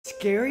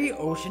Scary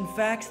ocean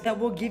facts that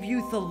will give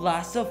you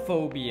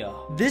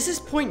thalassophobia. This is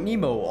Point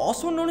Nemo,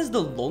 also known as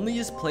the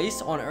loneliest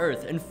place on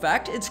Earth. In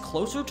fact, it's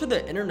closer to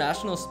the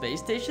International Space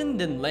Station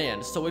than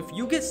land, so if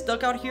you get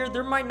stuck out here,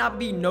 there might not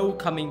be no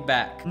coming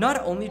back.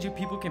 Not only do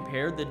people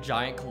compare the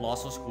giant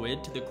colossal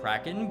squid to the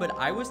Kraken, but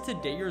I was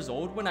today years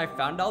old when I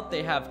found out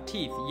they have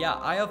teeth. Yeah,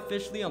 I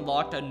officially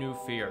unlocked a new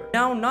fear.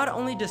 Now, not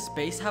only does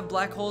space have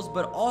black holes,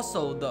 but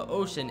also the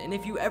ocean, and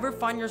if you ever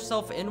find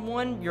yourself in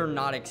one, you're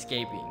not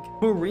escaping.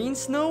 Marine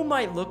snow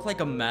might look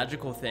like a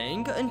magical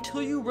thing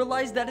until you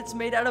realize that it's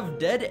made out of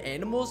dead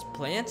animals,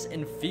 plants,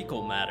 and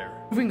fecal matter.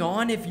 Moving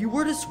on, if you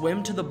were to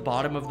swim to the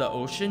bottom of the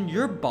ocean,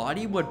 your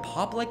body would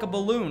pop like a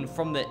balloon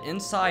from the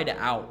inside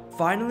out.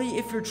 Finally,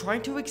 if you're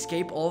trying to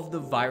escape all of the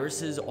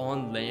viruses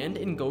on land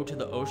and go to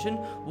the ocean,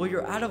 well,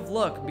 you're out of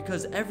luck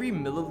because every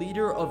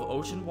milliliter of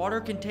ocean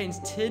water contains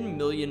 10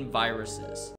 million viruses.